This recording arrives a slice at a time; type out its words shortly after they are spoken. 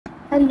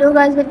Hello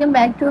guys, welcome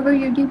back to our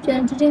YouTube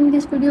channel. Today in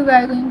this video we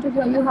are going to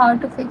show you how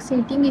to fix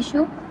heating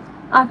issue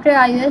after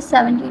iOS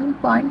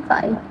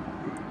 17.5.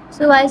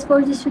 So guys,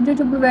 for this video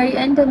to be very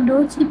end and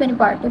don't skip any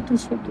part of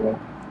this video.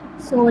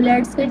 So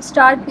let's get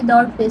started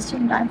without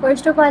wasting time.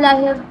 First of all, I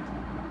have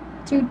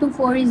 3 to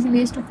 4 easy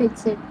ways to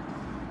fix it.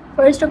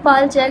 First of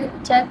all,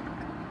 check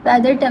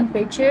weather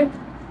temperature.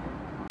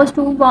 It was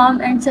too warm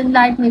and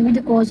sunlight may be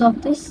the cause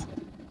of this.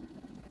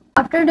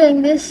 After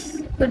doing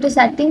this, go to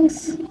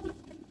settings.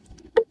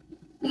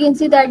 You can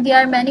see that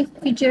there are many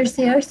features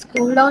here.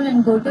 Scroll down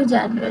and go to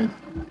general.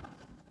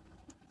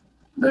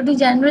 Go to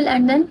general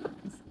and then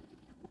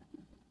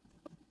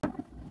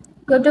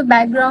go to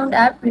background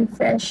app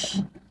refresh.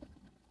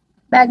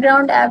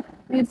 Background app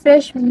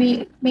refresh,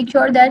 make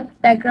sure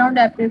that background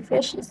app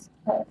refresh is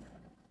off.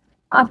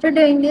 After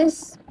doing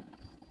this,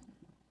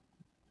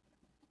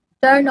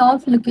 turn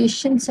off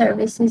location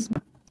services.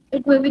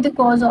 It may be the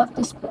cause of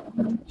this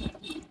problem.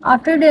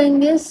 After doing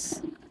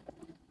this,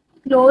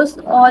 close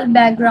all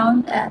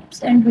background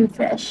apps and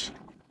refresh.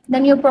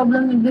 Then your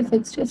problem will be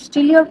fixed. If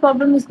still your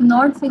problem is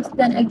not fixed,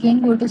 then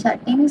again go to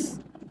settings,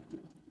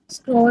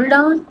 scroll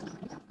down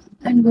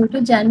and go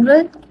to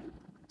general,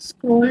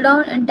 scroll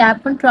down and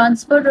tap on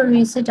transfer or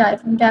reset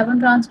iPhone. Tap on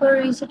transfer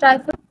or reset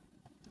iPhone.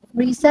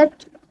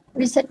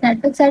 Reset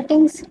network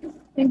settings.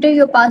 Enter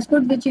your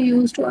passcode which you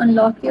use to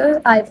unlock your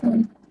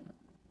iPhone.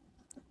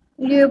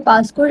 Enter your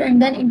passcode and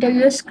then enter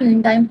your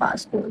screen time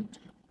passcode.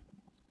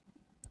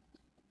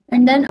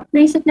 And then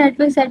reset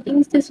network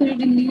settings. This will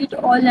delete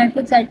all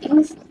network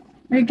settings,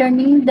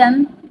 returning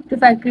them to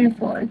factory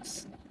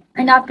defaults.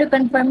 And after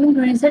confirming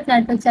reset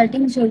network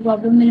settings, your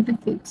problem will be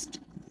fixed.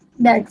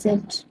 That's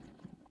it.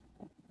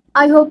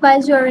 I hope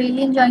guys you are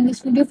really enjoying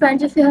this video.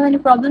 Friends, if you have any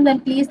problem, then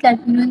please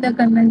let me know in the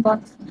comment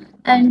box.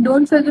 And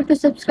don't forget to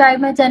subscribe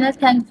my channel.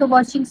 Thanks for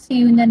watching. See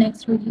you in the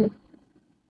next video.